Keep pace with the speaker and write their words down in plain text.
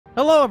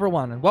Hello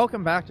everyone, and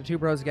welcome back to Two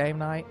Bros Game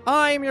Night.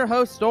 I'm your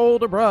host,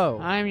 Older Bro.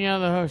 I'm the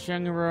other host,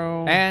 Younger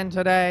Bro. And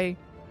today,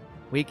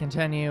 we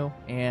continue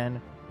in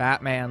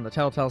Batman, the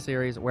Telltale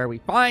Series, where we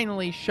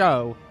finally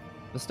show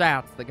the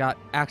stats that got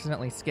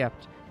accidentally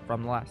skipped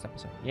from the last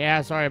episode.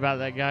 Yeah, sorry about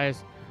that,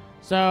 guys.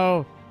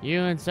 So, you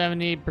and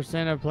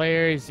 70% of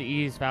players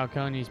ease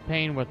Falcone's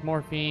pain with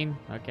morphine.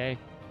 Okay.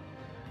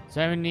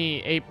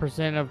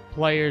 78% of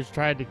players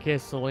tried to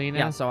kiss Selena.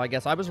 Yeah, so I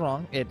guess I was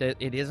wrong. It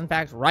is, in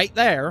fact, right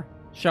there,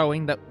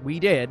 showing that we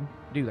did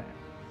do that.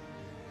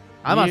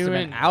 I must have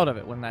been out of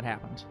it when that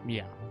happened.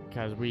 Yeah,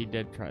 because we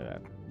did try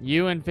that.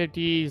 You and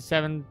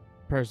 57%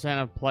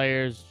 of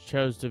players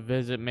chose to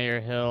visit Mayor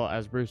Hill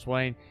as Bruce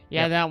Wayne.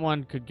 Yeah, that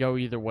one could go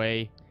either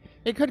way.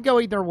 It could go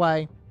either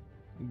way.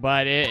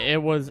 But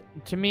it was,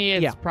 to me,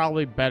 it's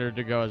probably better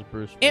to go as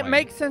Bruce Wayne. It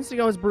makes sense to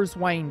go as Bruce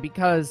Wayne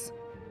because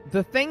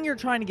the thing you're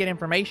trying to get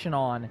information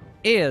on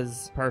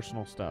is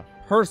personal stuff.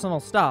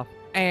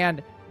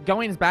 And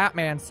going as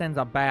Batman sends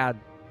a bad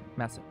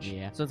message.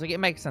 Yeah. So it's like it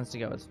makes sense to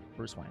go as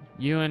Bruce Wayne.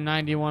 You and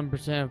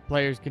 91% of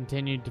players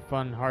continued to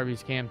fund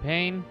Harvey's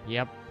campaign.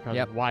 Yep.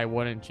 Because why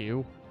wouldn't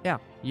you? Yeah.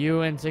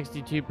 You and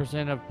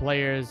 62% of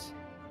players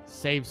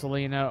saved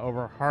Selena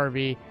over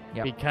Harvey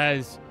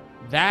because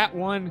that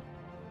one,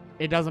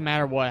 it doesn't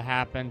matter what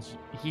happens,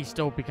 he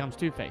still becomes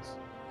Two-Face.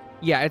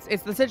 Yeah,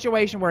 it's the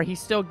situation where he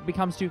still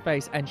becomes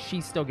Two-Face and she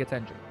still gets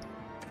injured.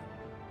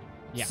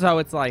 Yeah. So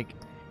it's like,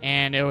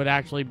 and it would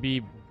actually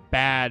be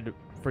bad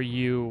for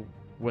you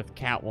with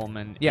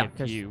Catwoman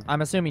if you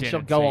I'm assuming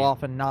she'll go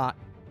off and not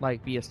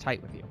like be as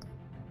tight with you.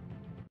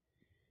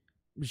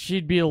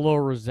 She'd be a little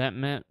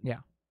resentment. Yeah.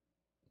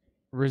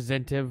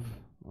 Resentive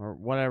or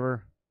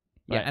whatever.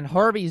 Yeah, and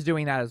Harvey's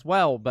doing that as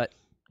well, but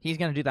he's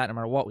going to do that no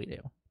matter what we do.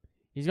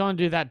 He's going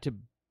to do that to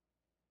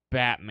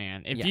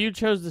Batman. If you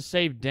chose to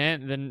save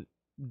Dent, then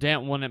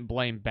Dent wouldn't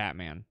blame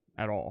Batman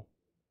at all.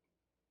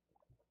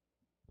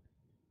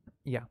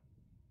 Yeah.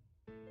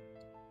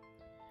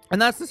 And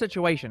that's the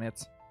situation.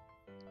 It's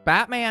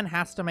Batman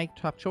has to make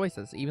tough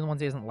choices, even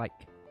ones he doesn't like.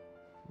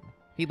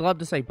 He'd love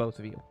to save both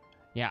of you.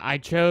 Yeah, I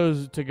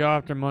chose to go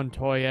after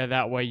Montoya.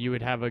 That way you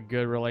would have a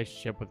good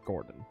relationship with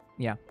Gordon.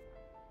 Yeah.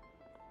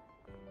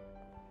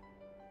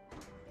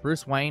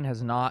 Bruce Wayne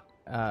has not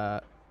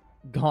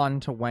gone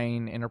to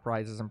Wayne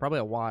Enterprises in probably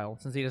a while,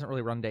 since he doesn't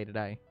really run day to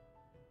day.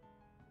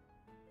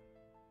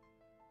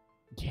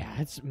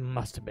 Yeah, it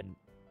must have been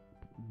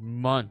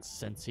months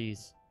since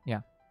he's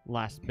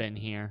last been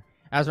here.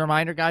 As a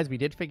reminder, guys, we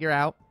did figure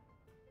out,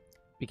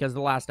 because of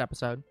the last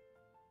episode,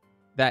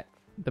 that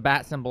the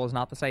bat symbol is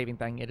not the saving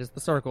thing. It is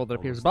the circle that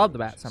appears above the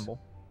bat symbol.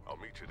 I'll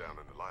meet you down in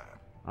the lab.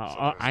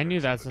 I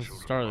knew that since the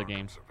start of the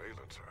game.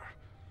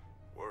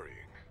 Worrying.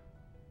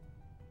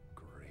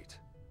 Great.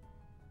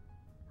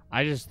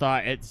 I just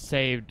thought it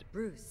saved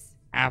Bruce,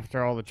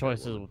 after all the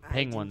choices with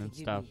Penguin and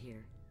stuff.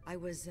 I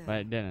was,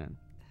 but it didn't.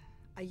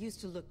 I used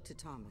to look to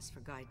Thomas for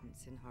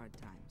guidance in hard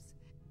times.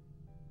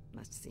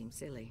 Must seem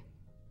silly.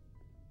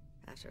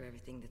 After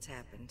everything that's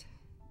happened.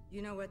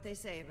 You know what they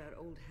say about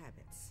old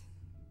habits.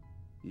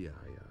 Yeah,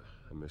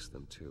 I miss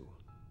them too.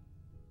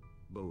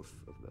 Both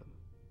of them.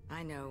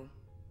 I know.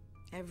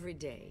 Every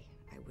day,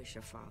 I wish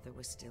a father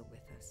was still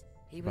with us.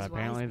 He was but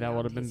apparently that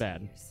would have been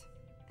bad. Years.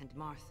 And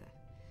Martha,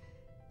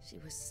 she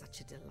was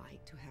such a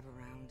delight to have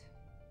around.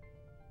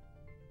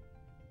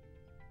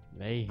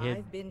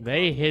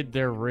 They hid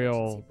their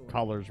real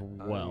colors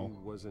well. I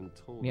wasn't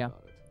told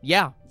about it.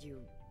 Yeah.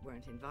 You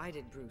weren't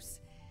invited, Bruce.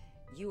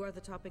 You are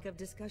the topic of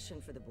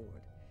discussion for the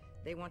board.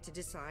 They want to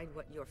decide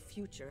what your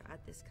future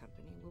at this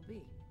company will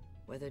be.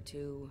 Whether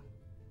to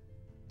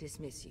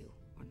dismiss you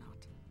or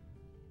not.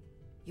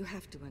 You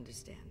have to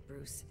understand,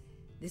 Bruce.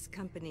 This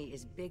company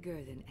is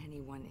bigger than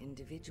any one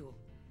individual.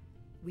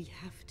 We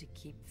have to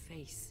keep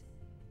face.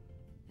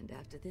 And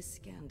after this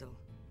scandal...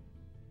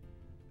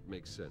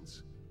 Makes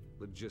sense.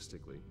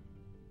 Logistically.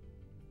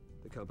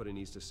 The company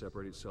needs to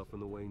separate itself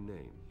from the Wayne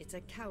name. It's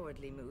a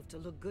cowardly move to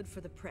look good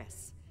for the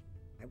press.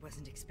 I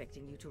wasn't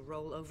expecting you to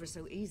roll over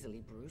so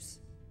easily, Bruce.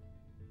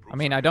 I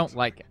mean, I don't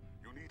like it.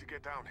 You need to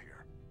get down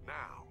here.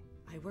 Now.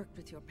 I worked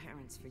with your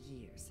parents for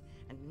years,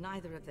 and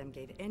neither of them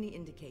gave any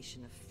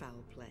indication of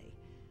foul play.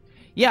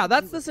 Yeah,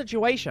 that's the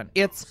situation.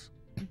 It's...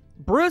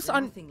 Bruce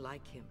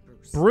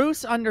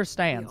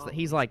understands that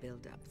he's like,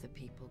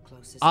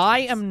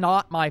 I am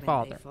not my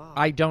father.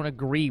 I don't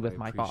agree with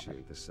my father.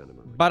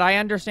 But I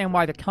understand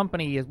why the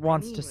company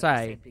wants to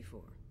say,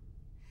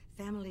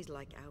 families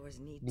like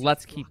ours need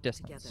let's keep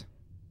distance. Together.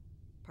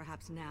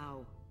 Perhaps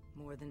now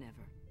more than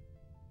ever.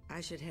 I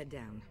should head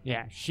down.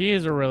 Yeah, she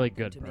is a really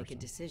good person. Make a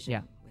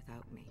decision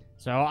without me.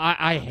 So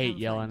I hate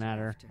yelling at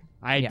her.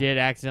 I did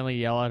accidentally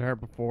yell at her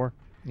before.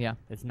 Yeah.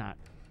 It's not.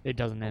 It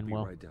doesn't end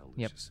well. Right down,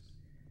 yep.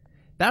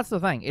 That's the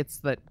thing. It's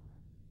that...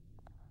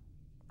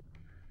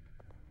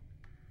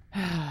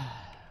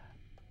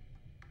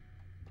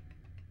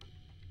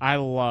 I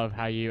love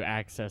how you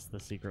access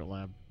the secret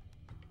lab.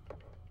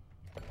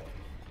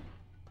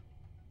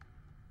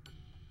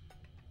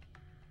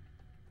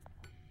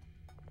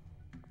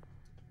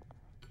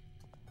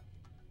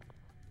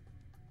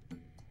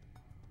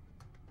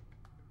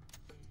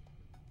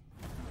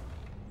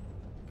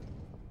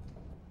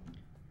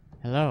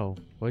 Hello,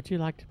 would you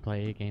like to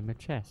play a game of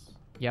chess?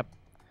 Yep.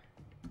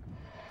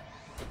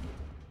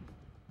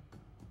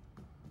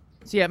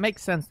 So yeah, it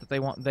makes sense that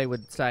they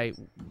would say,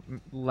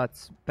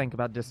 let's think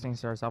about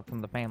distancing ourselves from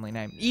the family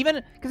name.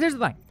 Even because here's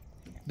the thing,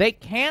 they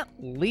can't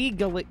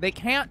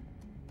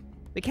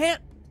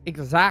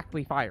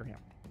exactly fire him.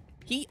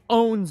 He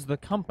owns the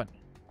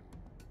company,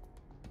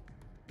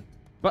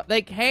 but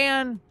they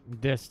can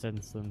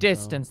Distance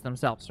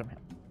themselves from him.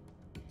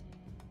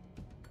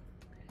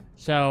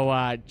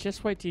 So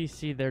just wait till you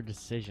see their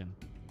decision.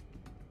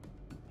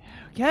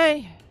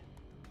 Okay.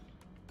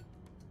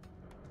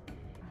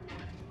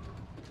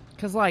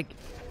 Because, like,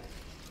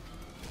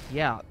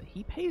 yeah,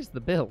 he pays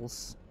the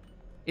bills.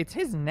 It's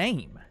his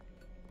name.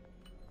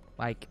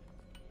 Like,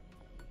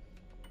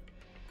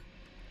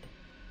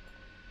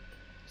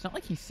 it's not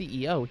like he's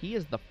CEO. He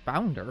is the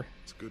founder.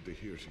 It's good to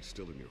hear she's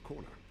still in your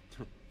corner.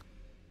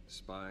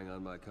 Spying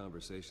on my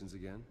conversations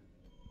again?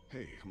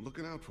 Hey, I'm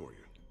looking out for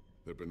you.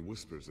 There have been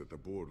whispers that the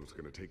board was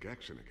going to take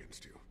action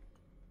against you.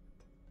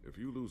 If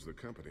you lose the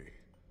company,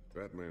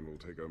 Batman will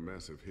take a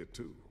massive hit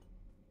too.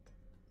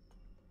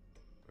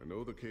 I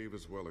know the cave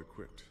is well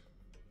equipped,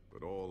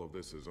 but all of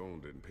this is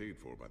owned and paid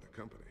for by the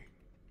company.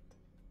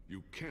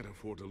 You can't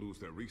afford to lose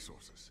their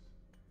resources.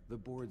 The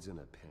board's in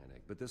a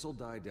panic, but this'll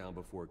die down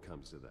before it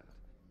comes to that.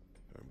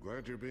 I'm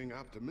glad you're being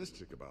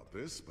optimistic about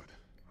this, but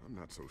I'm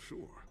not so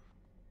sure.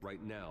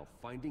 Right now,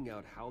 finding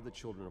out how the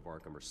children of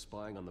Arkham are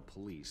spying on the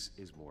police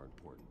is more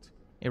important.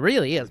 It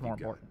really is more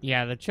important.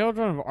 Yeah, the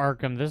Children of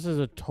Arkham, this is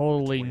a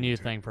totally new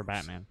thing for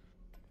Batman.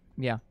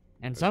 Yeah.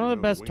 And some of the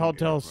best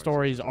Telltale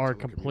stories are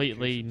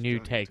completely new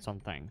takes on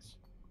things.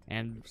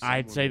 And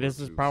I'd say this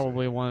is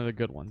probably one of the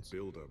good ones.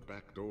 Build a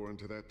back door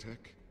into that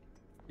tech?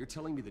 You're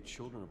telling me the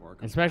children of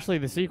Arkham... Especially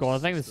the sequel. I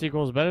think the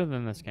sequel is better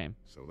than this game.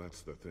 So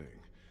that's the thing.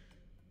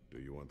 Do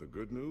you want the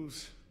good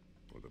news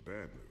or the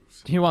bad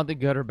news? Do you want the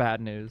good or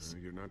bad news?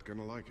 You're not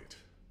gonna like it.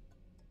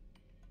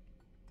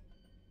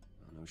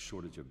 No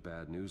shortage of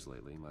bad news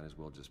lately. Might as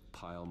well just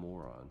pile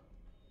more on.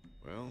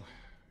 Well,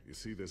 you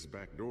see this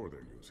back door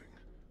they're using?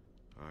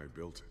 I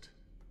built it.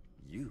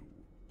 You?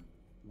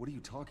 What are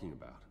you talking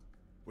about?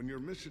 When your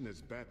mission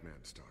as Batman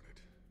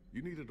started,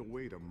 you needed a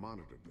way to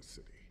monitor the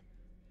city.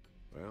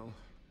 Well,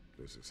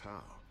 this is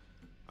how.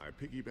 I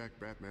piggybacked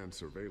Batman's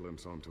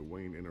surveillance onto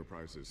Wayne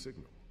Enterprises'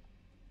 signal.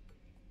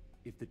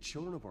 If the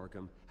children of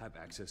Arkham have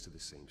access to the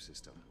same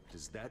system,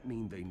 does that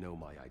mean they know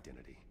my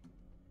identity?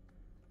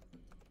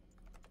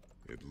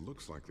 It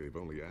looks like they've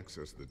only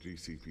accessed the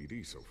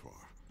GCPD so far.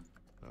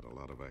 Not a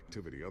lot of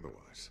activity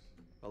otherwise.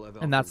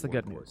 And that's the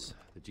good news.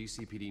 The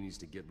GCPD needs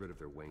to get rid of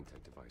their Wayne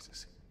Tech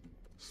devices.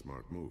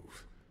 Smart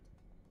move.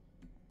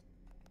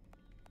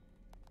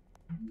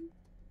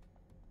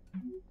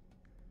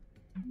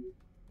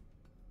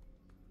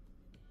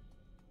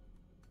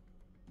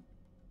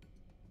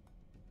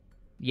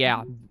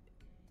 Yeah.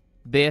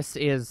 This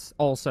is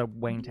also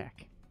Wayne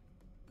Tech.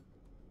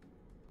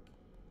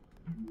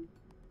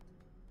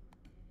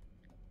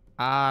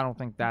 I don't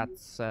think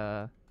that's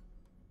I'm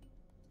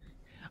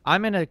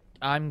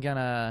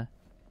gonna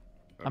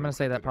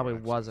say that probably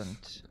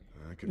wasn't.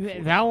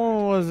 That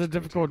one was a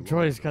difficult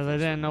choice because I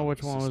didn't know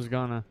which one was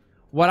gonna.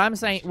 What I'm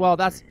saying, well,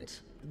 that's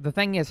the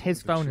thing is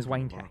his phone is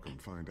Wayne Tech,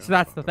 so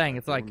that's the thing.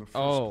 It's like,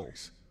 oh,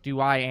 do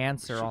I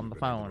answer on the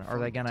phone? Or are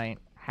they gonna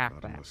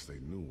hack that? Unless they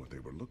knew what they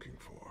were looking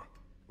for.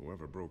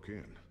 Whoever broke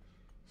in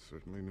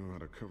certainly knew how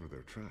to cover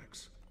their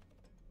tracks.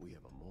 We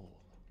have a mole.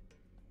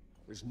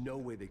 There's no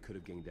way they could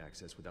have gained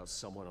access without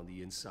someone on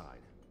the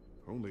inside.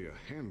 Only a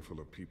handful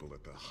of people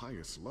at the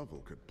highest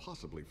level could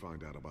possibly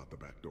find out about the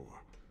back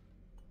door.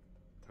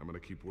 I'm gonna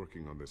keep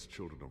working on this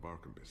Children of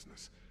Arkham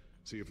business.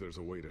 See if there's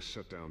a way to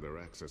shut down their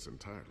access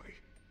entirely.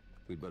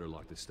 We'd better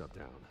lock this stuff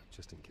down,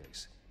 just in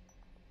case.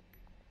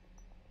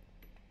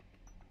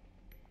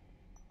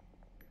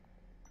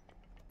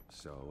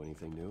 So,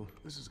 anything new?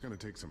 This is gonna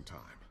take some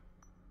time.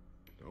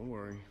 Don't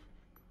worry.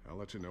 I'll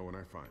let you know when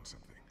I find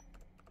something.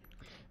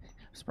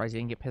 I'm surprised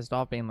you didn't get pissed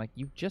off being like,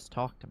 you just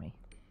talked to me.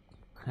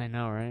 I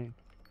know, right?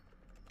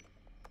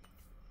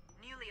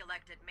 Newly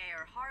elected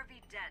Mayor Harvey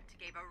Dent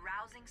gave a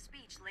rousing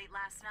speech late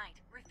last night,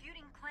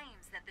 refuting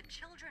claims that the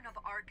children of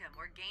Arkham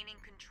were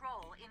gaining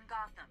control in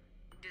Gotham.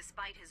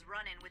 Despite his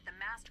run-in with the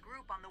masked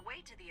group on the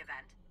way to the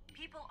event,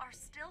 people are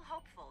still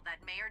hopeful that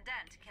Mayor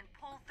Dent can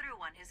pull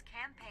through on his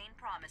campaign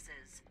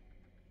promises.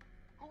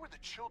 Who are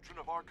the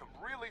children of Arkham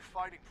really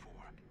fighting for?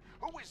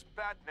 Who is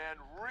Batman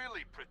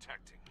really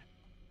protecting?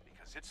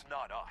 Because it's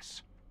not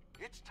us.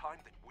 It's time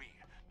that we,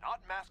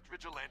 not masked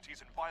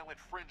vigilantes and violent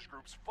fringe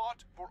groups,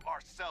 fought for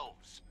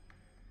ourselves.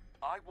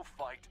 I will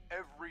fight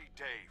every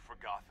day for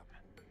Gotham.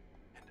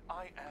 And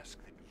I ask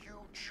that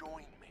you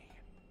join me.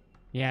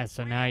 Yeah,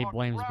 so now he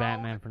blames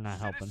Batman for not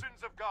helping.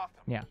 Citizens of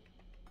Gotham. Yeah.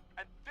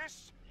 And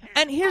this is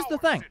And here's the our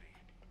thing. city.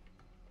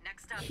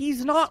 Next up,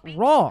 He's not speaking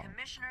wrong. to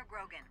Commissioner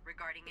Grogan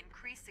regarding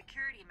increased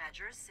security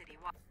measures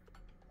citywide.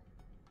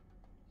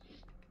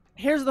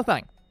 Here's the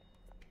thing.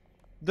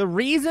 The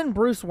reason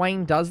Bruce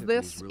Wayne does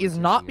this is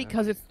not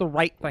because it's the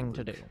right thing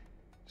to do.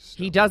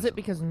 He does it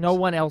because no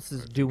one else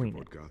is doing it.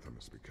 What Gotham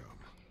has become.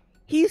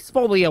 he's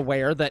fully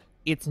aware that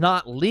it's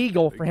not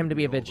legal for him to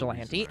be a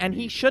vigilante, and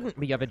he shouldn't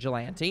be a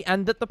vigilante,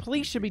 and that the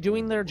police should be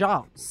doing their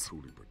jobs,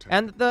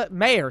 and that the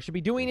mayor should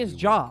be doing his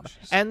job,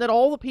 and that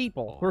all the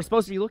people who are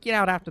supposed to be looking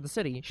out after the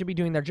city should be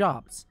doing their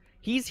jobs.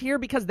 He's here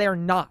because they're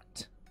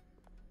not.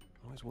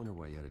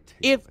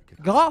 If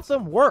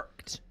Gotham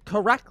worked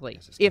correctly,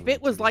 if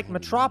it was like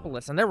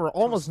Metropolis and there were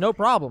almost no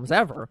problems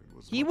ever,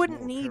 he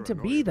wouldn't need to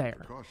be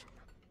there.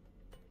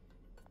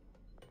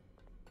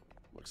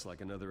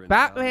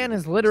 Batman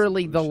is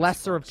literally the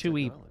lesser of two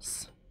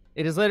evils.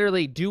 It is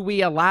literally, do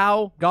we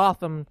allow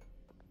Gotham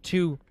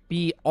to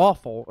be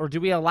awful, or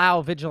do we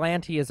allow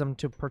vigilantism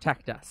to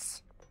protect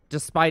us,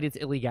 despite its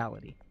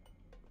illegality?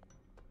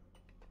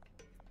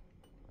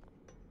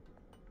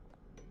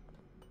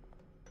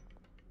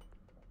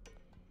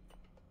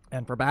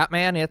 And for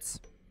Batman,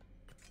 it's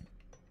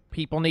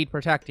people need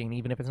protecting,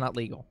 even if it's not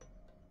legal.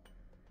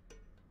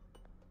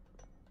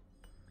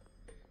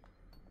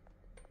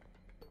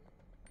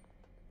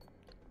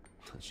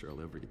 Not sure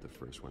I'll ever get the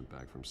first one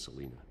back from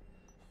Selina.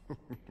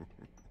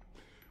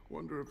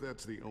 Wonder if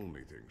that's the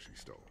only thing she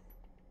stole.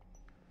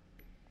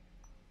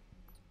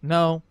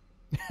 No.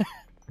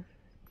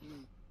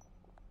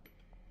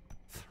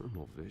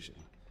 Thermal vision.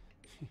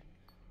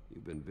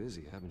 You've been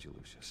busy, haven't you,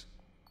 Lucius?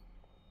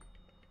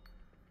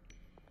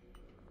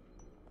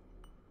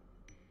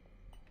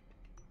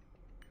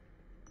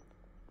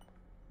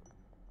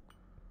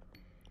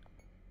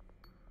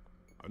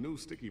 A new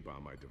sticky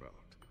bomb I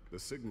developed. The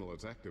signal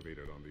is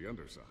activated on the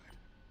underside.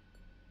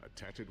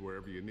 Attach it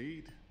wherever you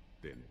need,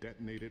 then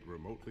detonate it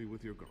remotely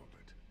with your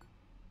gauntlet.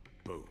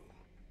 Boom.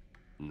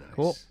 Nice.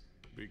 Cool.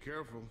 Be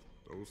careful.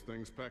 Those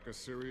things pack a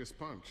serious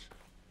punch.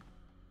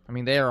 I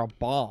mean, they are a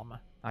bomb.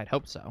 I'd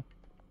hope so.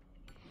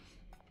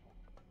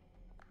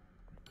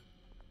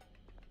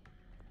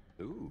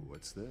 Ooh,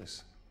 what's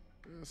this?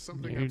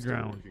 Something I'm still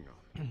working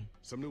on.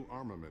 Some new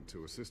armament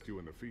to assist you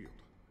in the field.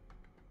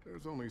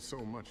 There's only so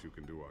much you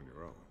can do on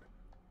your own.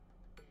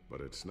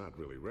 But it's not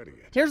really ready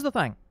yet. Here's the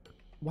thing.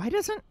 Why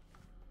doesn't...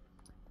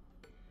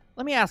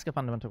 Let me ask a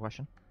fundamental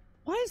question.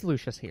 Why is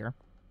Lucius here?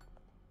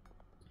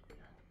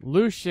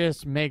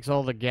 Lucius makes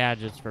all the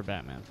gadgets for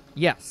Batman.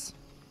 Yes.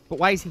 But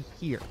why is he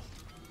here?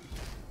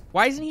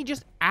 Why isn't he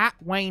just at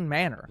Wayne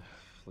Manor?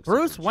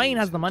 Bruce Wayne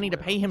has the money to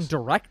pay him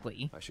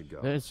directly. I should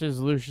go. It's just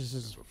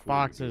Lucius's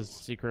Fox's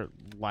secret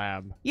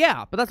lab.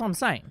 Yeah, but that's what I'm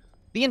saying.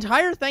 The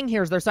entire thing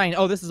here is they're saying,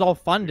 oh, this is all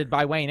funded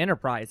by Wayne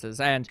Enterprises,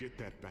 and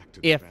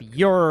if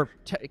you're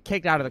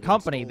kicked out of the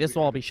company, this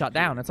will all be shut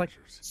down. It's like,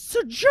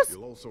 so just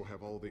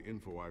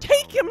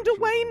take him to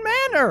Wayne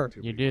Manor!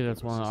 You do,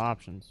 that's one of the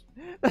options.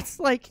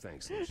 That's like,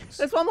 that's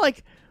what I'm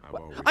like,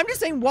 I'm just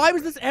saying, why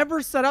was this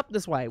ever set up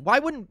this way? Why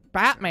wouldn't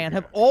Batman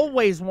have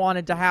always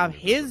wanted to have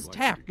his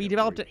tech be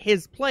developed at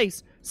his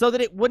place so that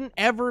it wouldn't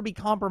ever be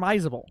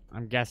compromisable?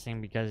 I'm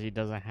guessing because he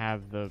doesn't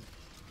have the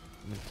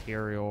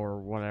material or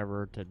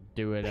whatever to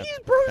do it. But he's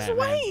Bruce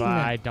Wayne. But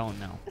I don't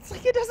know. It's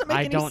like it doesn't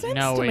make any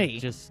sense to me. It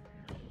just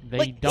they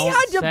like, don't he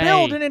had to say...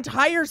 build an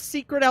entire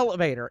secret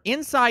elevator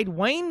inside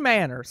Wayne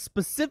Manor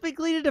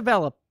specifically to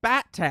develop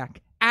Bat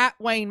Tech at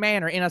Wayne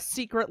Manor in a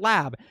secret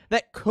lab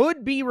that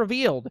could be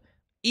revealed,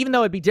 even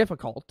though it'd be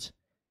difficult.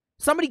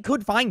 Somebody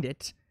could find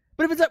it,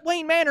 but if it's at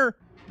Wayne Manor,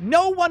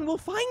 no one will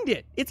find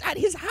it. It's at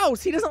his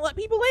house. He doesn't let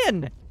people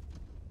in.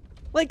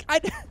 Like,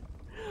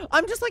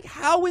 I'm just like,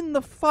 how in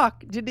the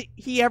fuck did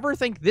he ever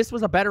think this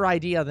was a better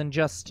idea than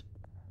just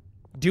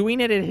doing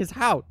it at his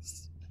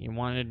house? He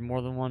wanted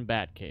more than one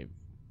bat cave.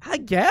 I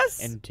guess.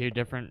 In 2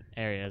 different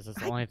areas. That's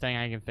the only thing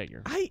I can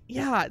figure.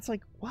 Yeah, it's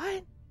like,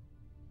 what?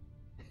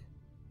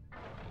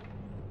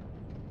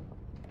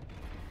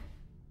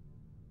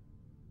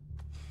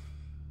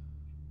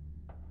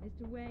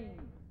 Mr. Wayne.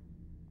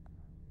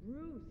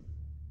 Bruce.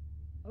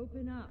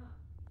 Open up.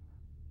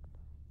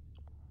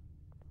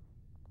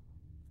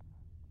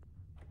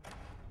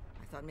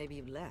 I thought maybe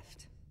you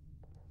left.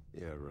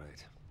 Yeah,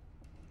 right.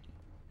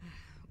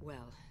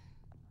 Well,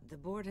 the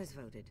board has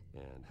voted.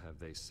 And have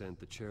they sent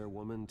the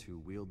chairwoman to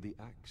wield the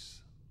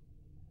axe?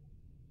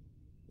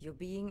 You're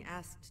being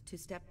asked to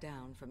step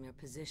down from your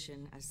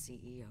position as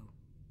CEO.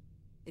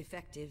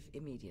 Effective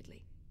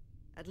immediately.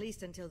 At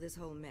least until this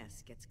whole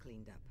mess gets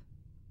cleaned up.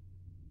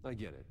 I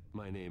get it.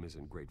 My name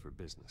isn't great for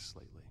business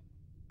lately.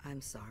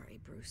 I'm sorry,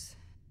 Bruce.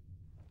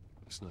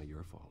 It's not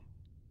your fault.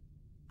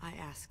 I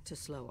asked to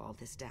slow all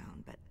this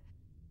down, but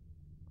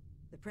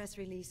the press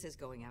release is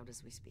going out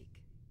as we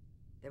speak.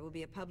 There will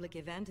be a public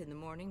event in the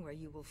morning where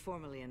you will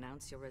formally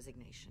announce your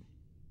resignation.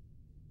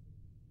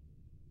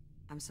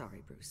 I'm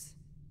sorry, Bruce.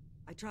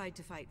 I tried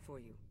to fight for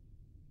you.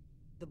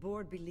 The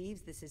board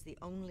believes this is the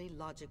only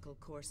logical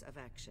course of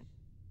action.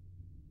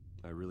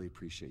 I really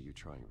appreciate you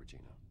trying,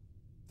 Regina.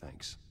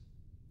 Thanks.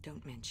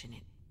 Don't mention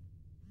it.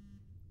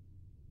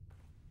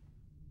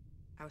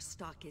 Our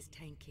stock is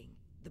tanking.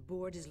 The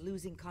board is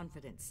losing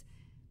confidence.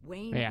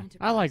 Wayne Yeah,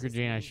 I like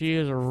Regina. She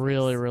is a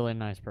really, really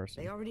nice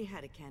person. They already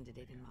had a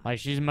candidate in mind. Like,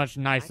 she's much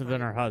nicer than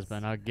her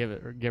husband. I'll give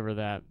her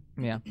that.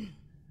 Yeah.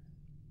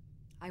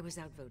 I was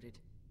outvoted.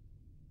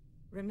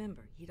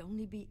 Remember, he'd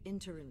only be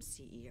interim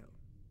CEO.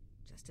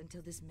 just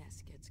until this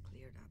mess gets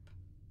cleared up.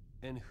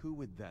 And who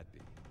would that be?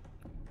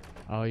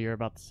 Oh, you're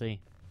about to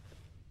see.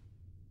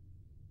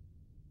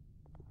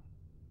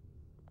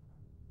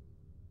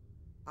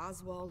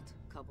 Oswald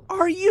Cobble.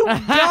 Are you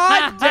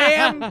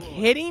goddamn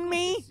kidding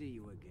me? See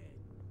you again.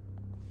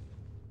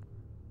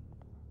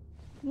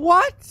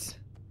 What?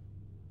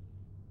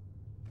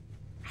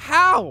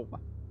 How?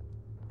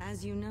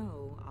 As you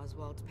know,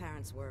 Oswald's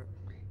parents were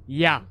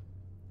Yeah.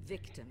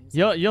 victims.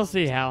 You'll of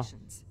see how. Oswald's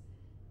actions.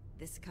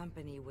 This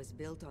company was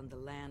built on the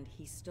land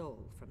he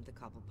stole from the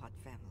Cobblepot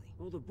family.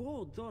 Well, the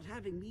board thought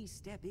having me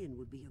step in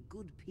would be a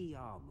good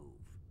PR move.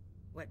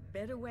 What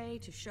better way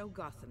to show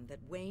Gotham that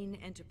Wayne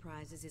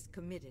Enterprises is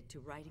committed to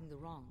righting the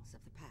wrongs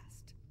of the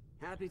past?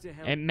 Happy to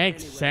help. It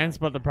makes any way sense, I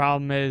but the can.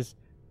 problem is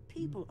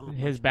People aren't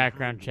his much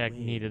background behind check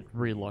Wayne needed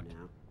relooked.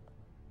 now.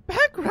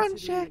 Background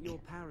Considering check. that your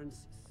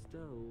parents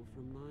stole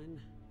from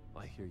mine.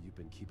 I hear you've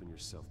been keeping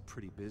yourself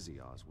pretty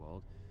busy,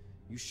 Oswald.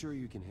 You sure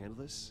you can handle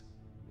this?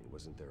 I mean,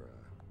 wasn't there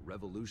a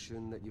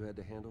revolution that you had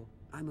to handle?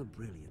 I'm a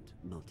brilliant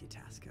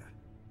multitasker.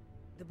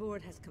 The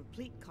board has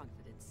complete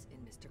confidence in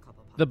Mr.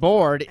 Cobblepot. The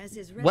board. As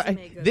his What,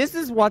 resume goes this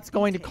into is what's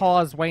going to detail,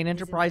 cause Wayne his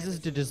Enterprises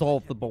to endeavors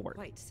dissolve have the been board.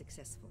 Quite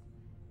successful.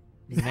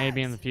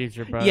 Maybe in the Besides,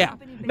 future, but Yeah,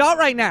 company not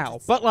right basically now,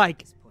 runs but itself at like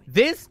this point.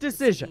 this The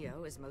decision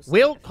CEO is mostly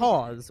will the figurehead.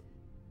 cause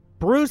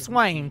Bruce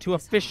Wayne to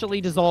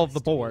officially dissolve the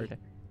board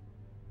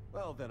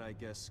Well, then I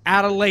guess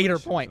at a later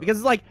congratulations point. on Because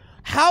it's that. like,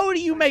 how do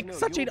you I make know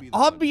such you'll an be the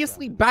one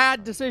obviously trapped in bad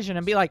the decision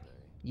and dark be like, someday.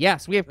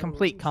 yes, we have Oh,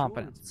 complete I'm sure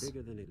confidence? It's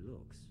bigger than it looks.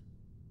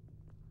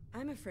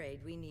 I'm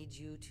afraid we need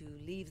you to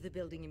leave the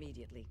building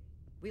immediately.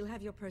 We'll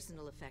have your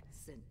personal effects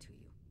sent to you.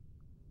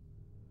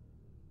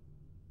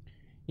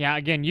 yeah,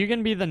 again, you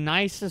can be the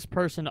nicest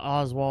person to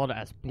Oswald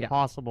as Yeah.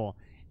 possible,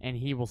 and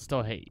he will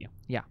still hate you.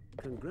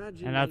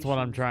 Congratulations. And that's what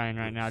I'm trying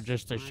right now, Bruce.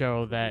 just to I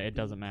show that couldn't it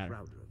doesn't be matter.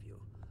 Prouder of you,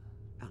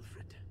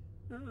 Alfred.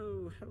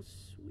 Oh, how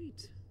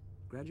sweet.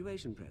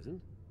 Graduation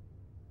present.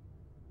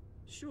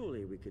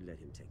 Surely we could let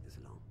him take this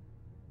along.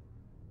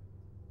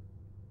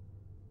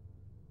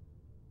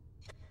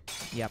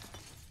 Yep.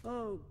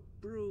 Oh,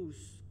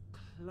 Bruce.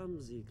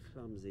 Clumsy,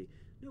 clumsy.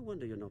 No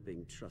wonder you're not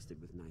being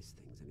trusted with nice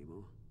things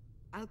anymore.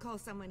 I'll call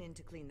someone in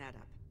to clean that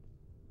up.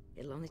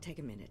 It'll only take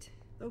a minute.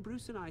 Oh,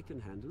 Bruce and I can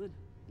handle it.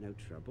 No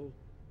trouble.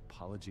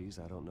 Apologies,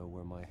 I don't know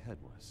where my head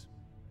was.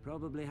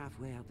 Probably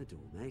halfway out the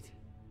door, mate.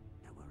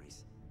 No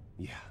worries.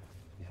 Yeah,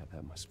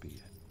 that must be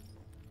it.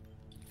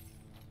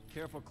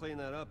 Careful clean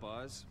that up,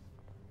 Oz.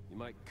 You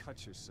might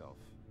cut yourself.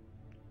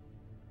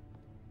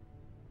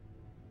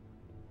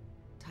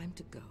 Time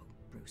to go,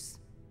 Bruce.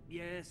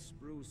 Yes,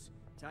 Bruce.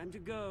 Time to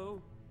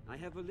go. I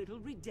have a little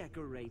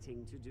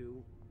redecorating to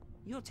do.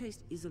 Your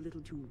taste is a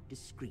little too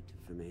discreet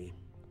for me.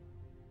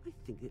 I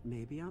think that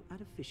maybe I'll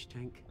add a fish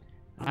tank.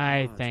 A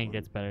I large think one.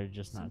 it's better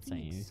just not Something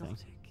saying anything.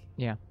 exotic.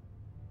 Yeah.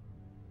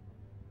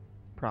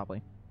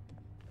 Probably.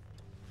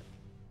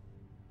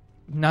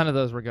 None of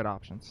those were good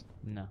options.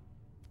 No.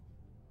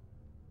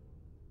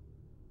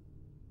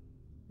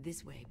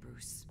 This way,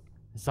 Bruce.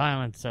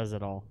 Silence says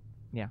it all.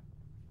 Yeah.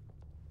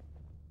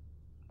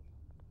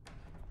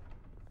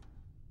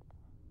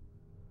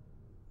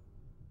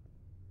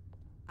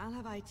 I'll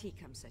have IT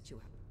come set you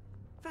up.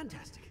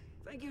 Fantastic.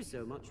 Thank you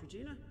so much,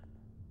 Regina.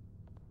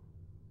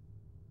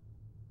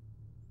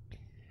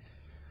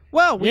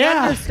 Well, we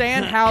Yeah.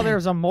 understand how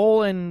there's a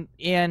mole in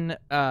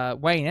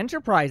Wayne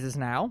Enterprises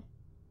now.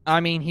 I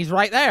mean, he's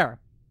right there,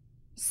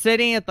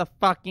 sitting at the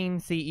fucking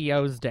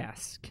CEO's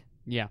desk.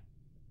 Yeah.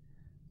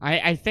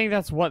 I think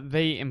that's what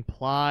they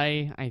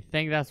imply. I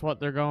think that's what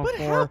they're going But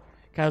for.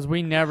 Because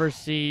we never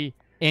see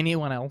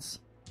Anyone else?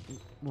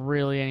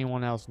 really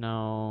anyone else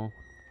know.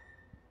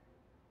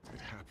 It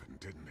happened,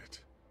 didn't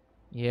it?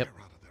 Yep.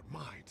 They're out of their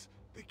minds.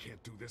 They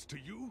can't do this to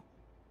you.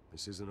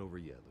 This isn't over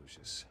yet,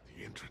 Lucius.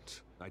 The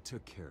entrance. I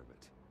took care of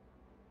it.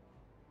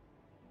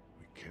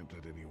 We can't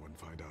let anyone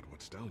find out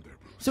what's down there,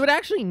 Bruce. So it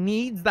actually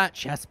needs that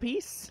chess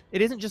piece.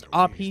 It isn't just There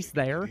are a ways piece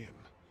they can there. get in.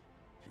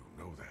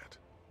 You know that.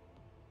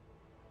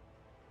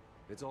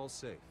 It's all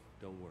safe,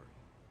 don't worry.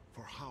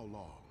 For how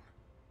long?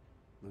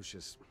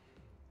 Lucius,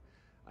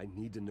 I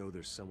need to know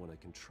there's someone I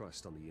can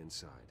trust on the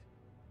inside.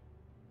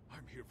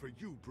 I'm here for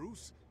you,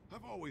 Bruce.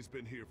 I've always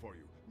been here for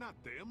you, not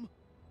them.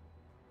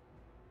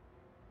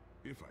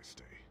 If I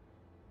stay,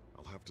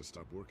 I'll have to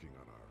stop working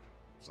on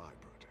our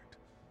side project.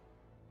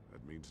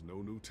 That means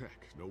no new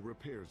tech, no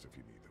repairs if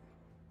you need them.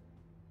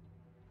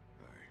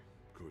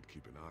 I could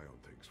keep an eye on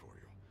things for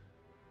you.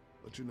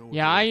 Let you know when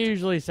Yeah, they're I up to.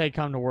 usually say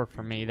come to work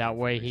for Feed me. you That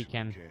way he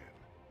information can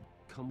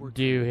we Come work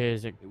do for me.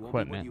 his It won't be what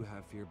equipment. you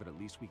have here, but at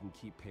least we can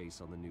keep pace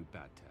on the new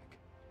bat tech.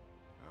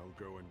 I'll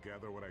go and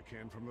gather what I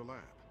can from the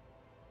lab.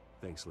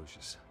 Thanks,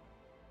 Lucius.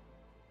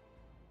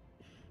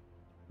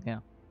 Yeah.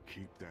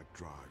 Keep that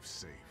drive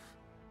safe.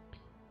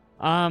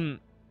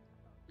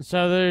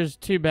 So there's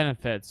two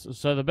benefits.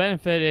 So the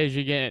benefit is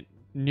you get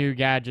new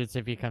gadgets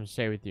if he comes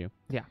stay with you.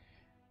 Yeah.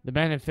 The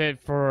benefit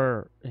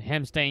for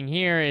him staying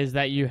here is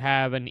that you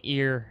have an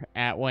ear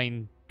at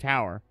Wayne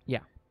Tower. Yeah.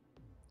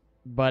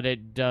 But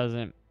it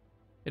doesn't.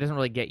 It doesn't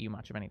really get you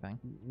much of anything.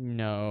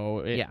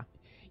 No. Yeah.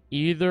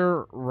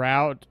 either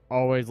route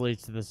always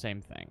leads to the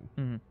same thing.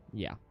 Mhm.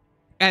 Yeah.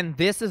 And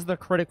this is the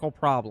critical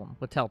problem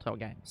with Telltale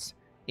games.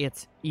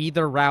 It's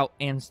either route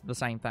ends the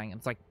same thing.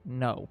 It's like,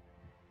 no.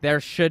 There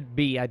should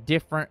be a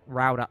different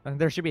route.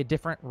 There should be a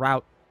different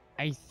route.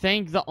 I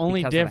think the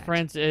only Because of that.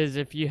 difference is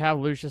if you have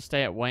Lucius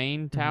stay at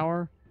Wayne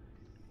Tower,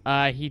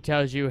 he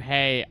tells you,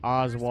 hey,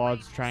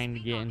 Oswald's trying to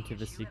get into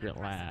the secret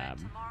lab.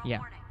 Yeah.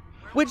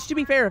 Which, to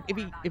be fair,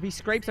 if he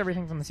scrapes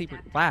everything from the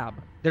secret lab,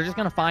 they're just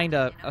gonna find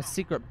a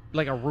secret,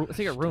 like a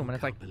secret room, and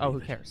it's like, oh, who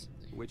cares?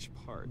 Which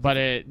part? But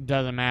it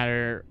doesn't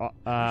matter.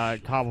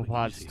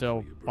 Cobblepot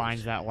still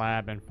finds that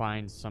lab and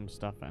finds some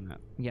stuff in it.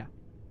 Yeah.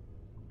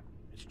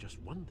 It's just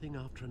one thing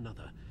after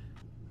another.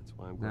 That's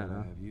why I'm glad I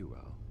have you,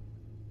 Al.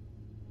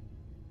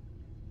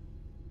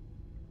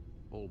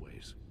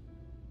 Always.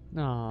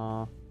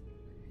 Aw.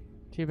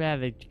 Too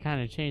bad they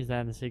kind of changed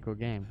that in the sequel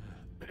game.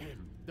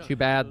 Too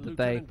bad that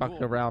they Lieutenant fucked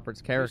over Gordon, Alfred's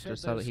he character said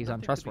so that there's he's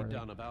nothing to be untrustworthy.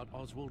 done about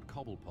Oswald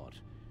Cobblepot.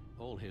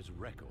 All his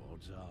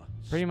records are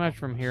Pretty much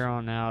from here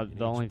on out, He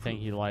the needs only thing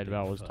proof he lied to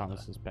about dig was further.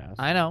 Thomas's past.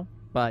 I know,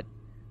 but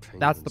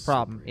that's the Penguin's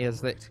problem. slippery,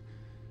 Is that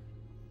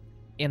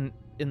alright.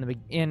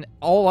 in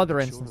all other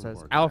Children instances,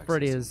 mark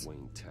Alfred access is at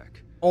Wayne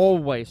Tech.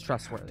 always I have to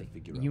trustworthy.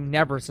 figure out You what the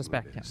never next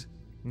suspect move him. is.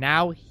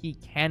 Now he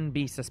can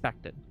be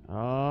suspected.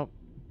 Oh,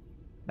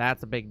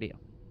 That's a big deal.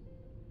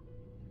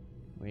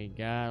 we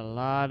got a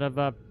lot of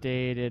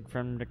updated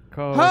from the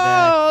codex.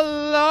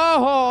 Oh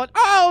Lord!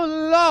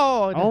 Oh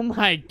Lord! Oh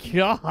my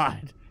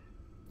god!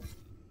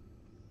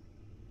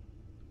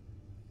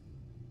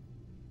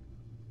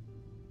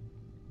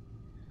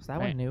 Is that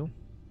Wait. one new?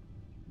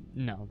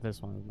 No,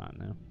 this one is not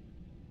new.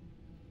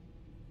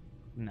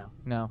 No.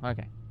 No.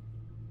 Okay.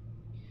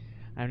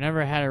 I've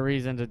never had a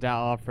reason to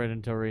doubt Alfred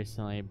until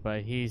recently,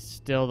 but he's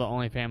still the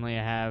only family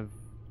I have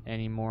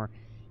anymore.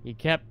 He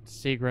kept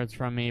secrets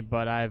from me,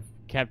 but I've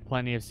kept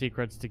plenty of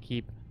secrets to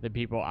keep the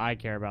people I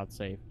care about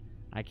safe.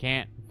 I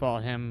can't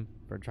fault him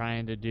for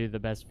trying to do the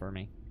best for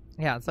me.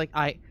 Yeah, it's like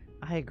I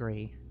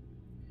agree.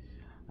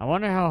 I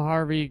wonder how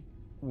Harvey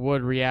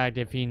would react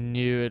if he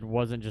knew it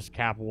wasn't just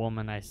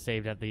Catwoman I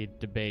saved at the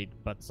debate,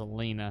 but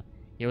Selena.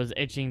 He was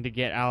itching to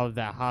get out of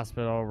that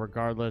hospital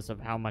regardless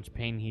of how much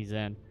pain he's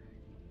in.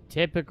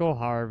 Typical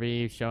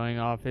Harvey, showing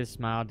off his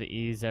smile to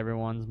ease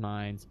everyone's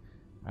minds.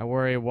 I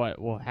worry what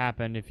will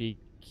happen if he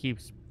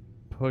keeps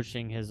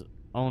pushing his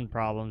own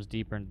problems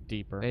deeper and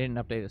deeper. They didn't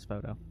update his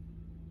photo.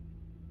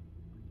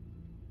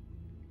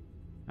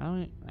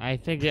 I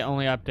think it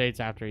only updates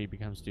after he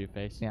becomes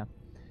Two-Face. Yeah.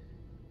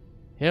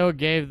 Hill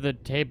gave the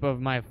tape of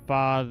my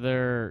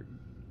father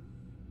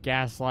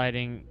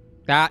gaslighting.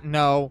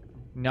 No.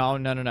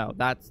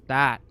 That's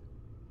that.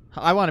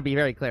 I want to be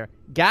very clear.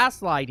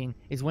 Gaslighting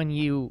is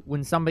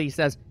when somebody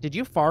says, "Did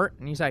you fart?"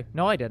 and you say,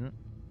 "No, I didn't."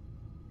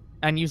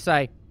 And you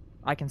say,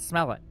 "I can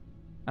smell it."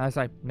 And I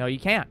say, "No, you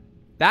can't."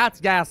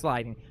 That's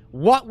gaslighting.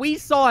 What we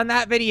saw in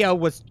that video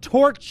was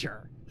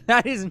torture.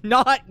 That is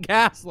not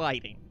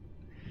gaslighting.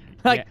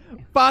 Like,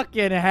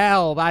 fucking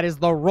hell, that is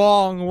the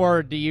wrong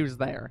word to use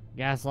there.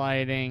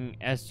 Gaslighting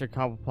Esther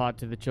Cobblepot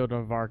to the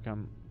children of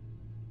Arkham.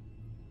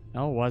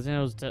 No, it wasn't.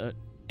 It was to...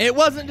 It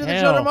wasn't to the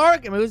Hell. children of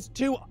Arkham. It was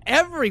to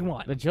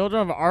everyone. The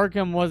Children of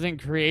Arkham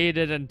wasn't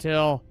created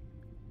until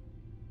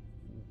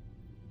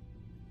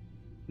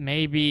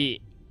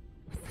maybe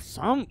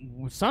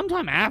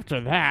sometime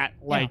after that.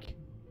 Like,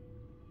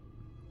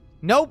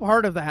 No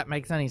part of that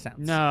makes any sense.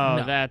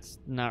 no, that's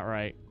not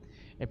right.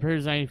 It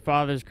proves any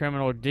father's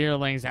criminal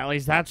dealings. At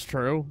least that's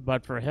true.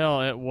 But for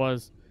Hill, it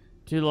was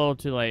too little,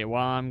 too late.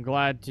 While I'm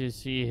glad to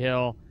see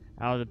Hill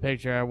out of the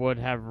picture, I would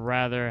have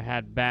rather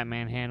had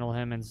Batman handle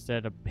him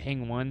instead of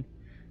Penguin.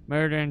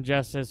 Murder and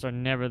justice are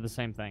never the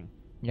same thing.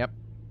 Yep.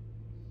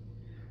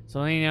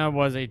 Selena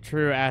was a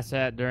true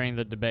asset during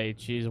the debate.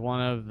 She's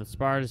one of the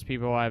smartest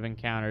people I've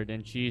encountered,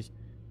 and she's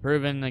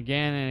proven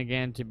again and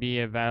again to be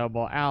a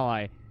valuable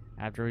ally.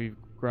 After we've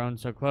grown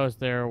so close,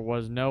 there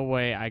was no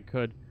way I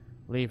could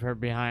leave her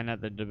behind at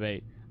the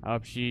debate. I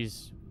hope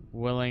she's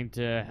willing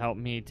to help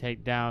me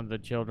take down the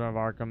Children of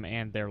Arkham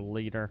and their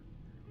leader.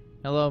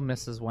 Hello,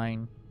 Mrs.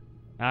 Wayne.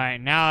 Alright,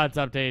 now it's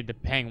updated to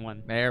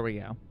Penguin. There we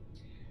go.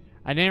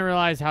 I didn't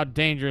realize how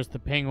dangerous the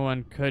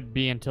Penguin could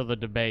be until the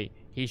debate.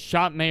 He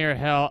shot Mayor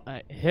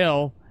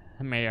Hill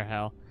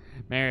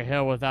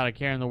without a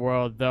care in the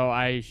world, though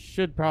I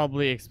should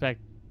probably expect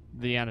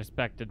the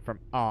unexpected from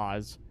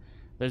Oz.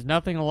 There's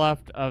nothing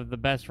left of the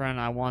best friend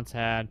I once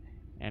had,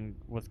 and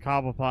with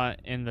Cobblepot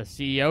in the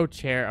CEO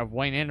chair of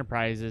Wayne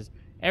Enterprises,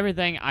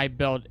 everything I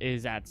built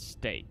is at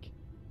stake.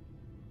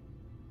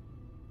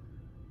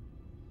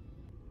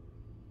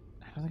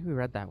 I don't think we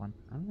read that one.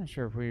 I'm not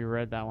sure if we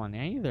read that one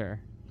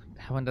either.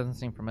 That one doesn't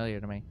seem familiar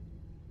to me.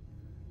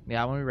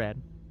 That one we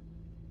read.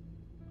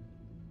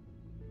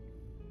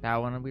 That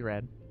one we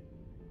read.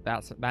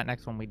 That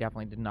next one we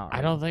definitely did not read.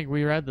 I don't think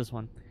we read this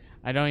one.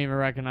 I don't even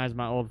recognize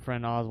my old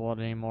friend Oswald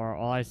anymore.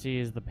 All I see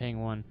is the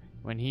Penguin.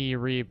 When he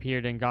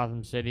reappeared in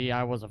Gotham City,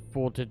 I was a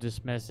fool to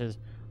dismiss his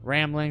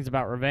ramblings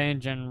about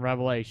revenge and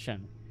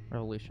revolution.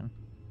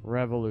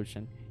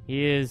 Revolution.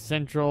 He is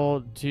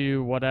central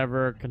to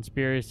whatever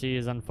conspiracy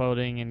is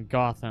unfolding in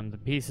Gotham. The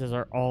pieces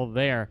are all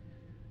there.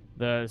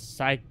 The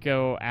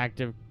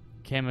psychoactive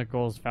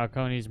chemicals,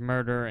 Falcone's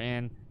murder,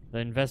 and the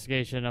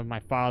investigation of my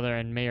father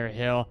and Mayor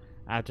Hill.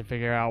 I have to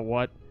figure out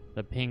what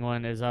the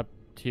Penguin is up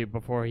to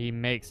before he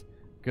makes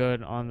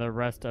good on the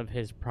rest of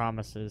his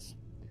promises.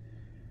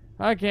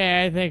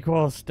 Okay, I think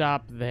we'll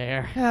stop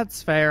there.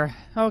 That's fair.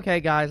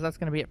 Okay, guys, that's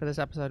going to be it for this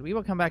episode. We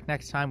will come back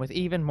next time with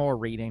even more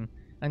reading.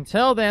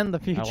 Until then, the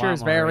future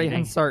is very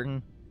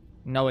uncertain.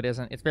 No, it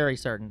isn't. It's very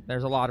certain.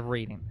 There's a lot of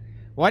reading.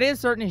 What is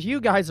certain is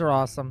you guys are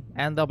awesome,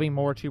 and there'll be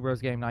more Two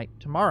Bros Game Night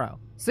tomorrow.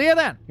 See you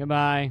then!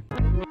 Goodbye.